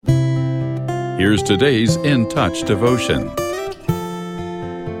Here's today's In Touch devotion.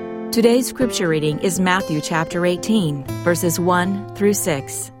 Today's scripture reading is Matthew chapter 18, verses 1 through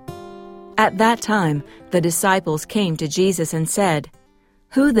 6. At that time, the disciples came to Jesus and said,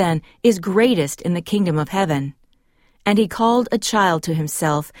 "Who then is greatest in the kingdom of heaven?" And he called a child to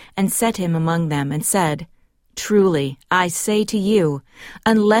himself and set him among them and said, "Truly, I say to you,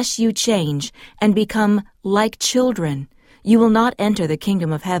 unless you change and become like children, you will not enter the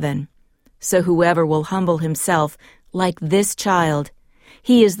kingdom of heaven. So whoever will humble himself like this child,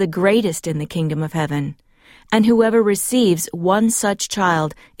 he is the greatest in the kingdom of heaven. And whoever receives one such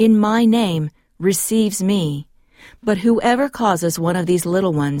child in my name receives me. But whoever causes one of these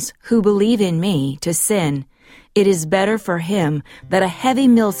little ones who believe in me to sin, it is better for him that a heavy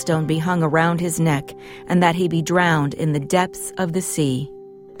millstone be hung around his neck and that he be drowned in the depths of the sea."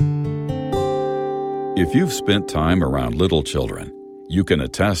 If you've spent time around little children, you can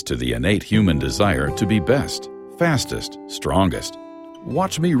attest to the innate human desire to be best, fastest, strongest.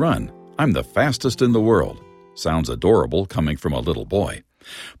 "Watch me run. I'm the fastest in the world." Sounds adorable coming from a little boy.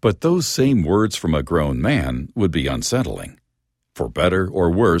 But those same words from a grown man would be unsettling. For better or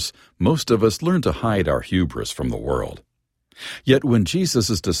worse, most of us learn to hide our hubris from the world. Yet when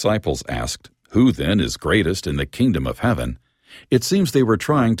Jesus' disciples asked, "Who then is greatest in the kingdom of heaven?" it seems they were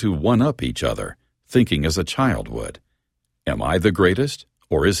trying to one-up each other, thinking as a child would. Am I the greatest,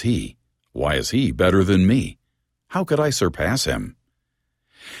 or is he? Why is he better than me? How could I surpass him?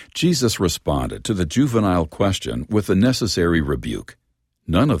 Jesus responded to the juvenile question with the necessary rebuke.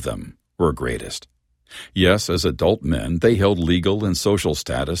 None of them were greatest. Yes, as adult men, they held legal and social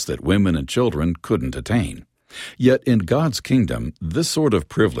status that women and children couldn't attain. Yet in God's kingdom, this sort of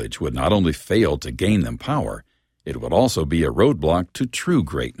privilege would not only fail to gain them power, it would also be a roadblock to true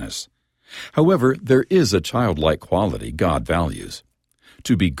greatness. However, there is a childlike quality God values.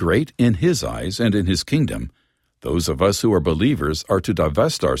 To be great in His eyes and in His kingdom, those of us who are believers are to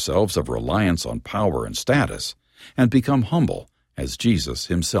divest ourselves of reliance on power and status and become humble as Jesus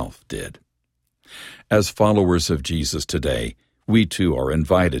Himself did. As followers of Jesus today, we too are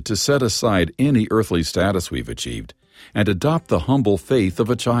invited to set aside any earthly status we've achieved and adopt the humble faith of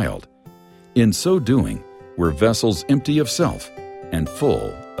a child. In so doing, we're vessels empty of self and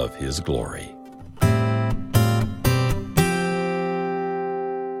full of His glory.